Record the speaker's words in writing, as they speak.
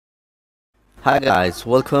Hi guys,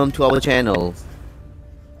 welcome to our channel.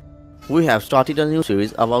 We have started a new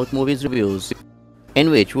series about movies reviews,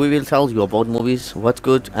 in which we will tell you about movies, what's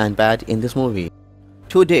good and bad in this movie.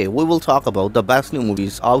 Today we will talk about the best new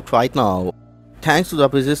movies out right now. Thanks to the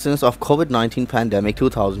persistence of COVID-19 pandemic,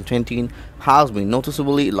 2020 has been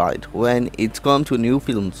noticeably light when it's come to new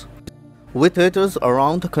films. With theaters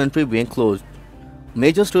around the country being closed,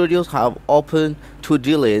 major studios have opted to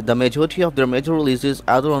delay the majority of their major releases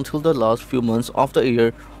either until the last few months of the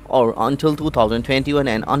year or until 2021,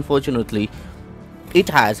 and unfortunately, it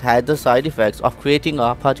has had the side effects of creating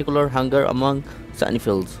a particular hunger among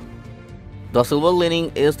cinephiles. The silver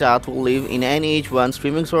lining is that we live in an age when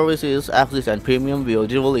streaming services, access and premium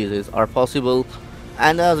VOD releases are possible,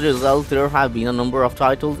 and as a result there have been a number of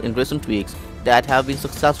titles in recent weeks that have been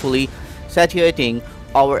successfully satiating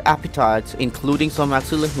our appetites, including some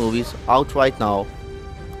excellent movies out right now.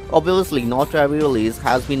 Obviously, not every release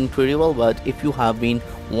has been incredible, but if you have been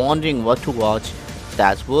wondering what to watch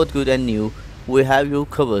that's both good and new, we have you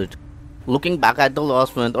covered. Looking back at the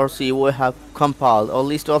last month or so, we have compiled a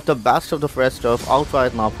list of the best of the fresh stuff out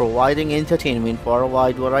right now, providing entertainment for a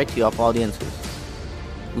wide variety of audiences.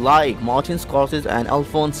 Like Martin Scorsese and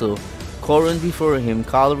Alfonso Cuarón, before him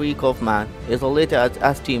Hilary Kaufman is the latest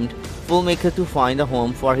esteemed filmmaker to find a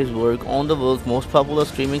home for his work on the world's most popular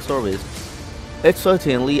streaming service. It's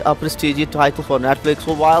certainly a prestigious title for Netflix,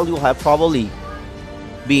 so while you have probably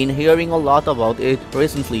been hearing a lot about it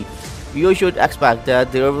recently, you should expect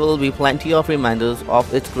that there will be plenty of reminders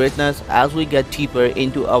of its greatness as we get deeper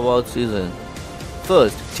into award season.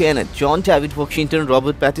 First, Tenet, John David Washington,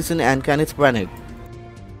 Robert Pattinson and Kenneth Branagh.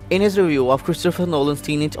 In his review of Christopher Nolan's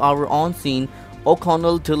Tenet, our on-scene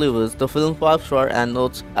O'Connell delivers the film's 5-star and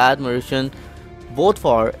notes admiration both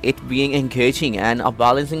for it being engaging and a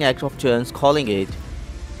balancing act of turns, calling it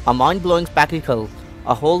a mind-blowing spectacle,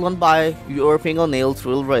 a hold-on by your fingernail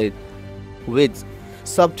thrill ride, with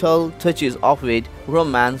subtle touches of wit,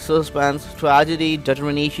 romance, suspense, tragedy,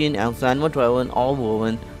 determination and cinema-driven all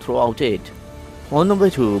woven throughout it. On number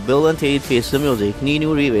 2, Bill and Ted Face the Music,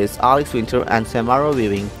 Keanu Reeves, Alex Winter and Samara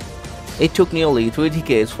Weaving. It took nearly 3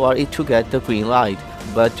 decades for it to get the green light,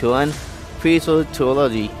 but to an feature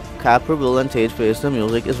trilogy, Capra Bill and Ted Face the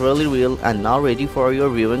Music is really real and now ready for your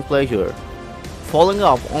viewing pleasure. Following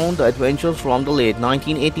up on the adventures from the late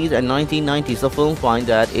 1980s and 1990s, the film finds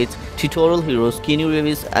that its tutorial heroes Keanu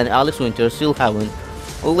Reeves and Alex Winter still haven't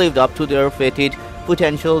lived up to their fated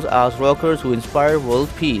potentials as rockers who inspire world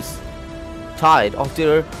peace. Tired of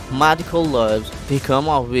their magical lives, they come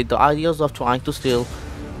up with the ideas of trying to steal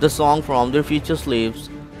the song from their future slaves,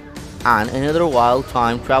 and another wild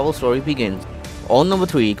time travel story begins. On number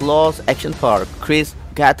 3, Klaus Action Park, Chris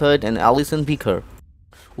Gathard and Alison Becker.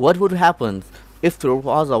 What would happen if there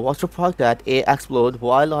was a water park that A. explored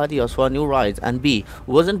wild ideas for new rides and B.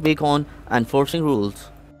 wasn't big on enforcing rules?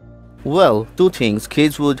 Well, two things: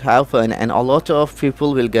 kids would have fun and a lot of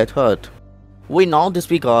people will get hurt. We know this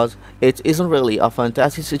because it isn't really a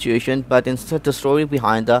fantasy situation, but instead the story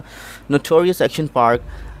behind the notorious action park,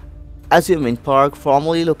 Amusement Park,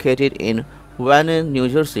 formerly located in Vernon, New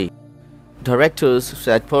Jersey. Directors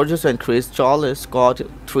Seth Burgess and Chris Charles Scott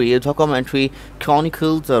 3 documentary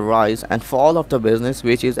chronicles the rise and fall of the business,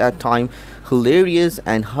 which is at times hilarious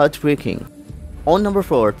and heartbreaking. On number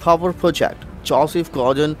 4, Power Project, Joseph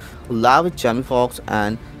Gordon-Levitt, Jamie Foxx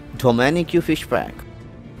and Dominic Fishback.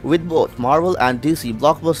 With both Marvel and DC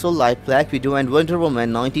blockbusters like Black Widow and Wonder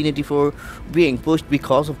Woman 1984 being pushed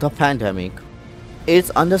because of the pandemic,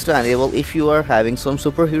 it's understandable if you are having some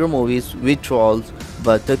superhero movies withdrawals,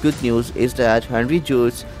 but the good news is that Henry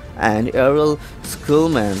Jones and Errol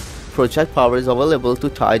Skullman Project Power is available to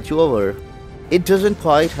tide you over. It doesn't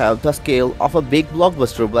quite have the scale of a big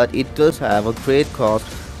blockbuster, but it does have a great cast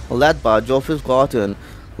led by Joseph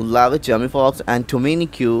Gordon-Levitt, Jamie Foxx and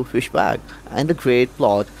Dominic Fishback, and a great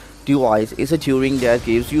plot device is a Turing that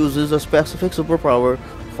gives users a specific superpower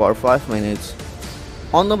for 5 minutes.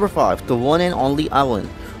 On number 5, the one and only Evan,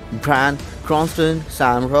 Bryan Cranston,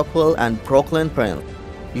 Sam Rockwell and Brooklyn Prince.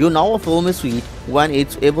 You know a film is sweet when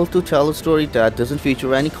it's able to tell a story that doesn't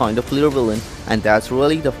feature any kind of clear villain, and that's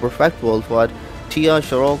really the perfect role for Tia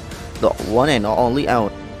Sharrock, the one and only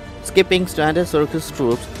Evan. Skipping standard circus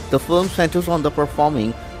tropes, the film centers on the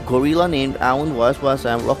performing gorilla named Evan, voiced by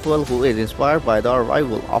Sam Rockwell, who is inspired by the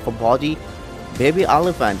arrival of a body baby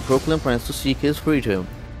elephant, Brooklyn Prince, to seek his freedom.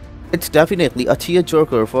 It's definitely a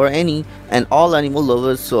tearjerker for any and all animal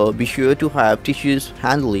lovers, so be sure to have tissues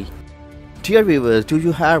handy. Dear viewers, do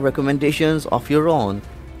you have recommendations of your own?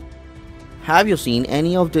 Have you seen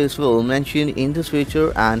any of this film mentioned in this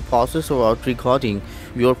feature and pauses about regarding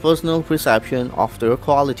your personal perception of their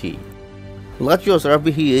quality? Let yourself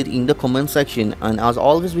be heard in the comment section, and as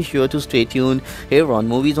always be sure to stay tuned here on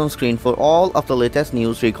Movies on Screen for all of the latest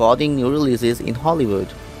news regarding new releases in Hollywood.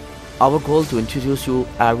 Our goal to introduce you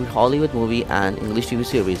every Hollywood movie and English TV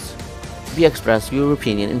series. We express your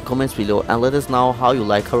opinion in comments below and let us know how you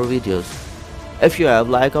like our videos. If you have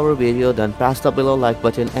liked our video, then press the below like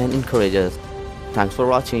button and encourage us. Thanks for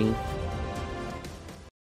watching.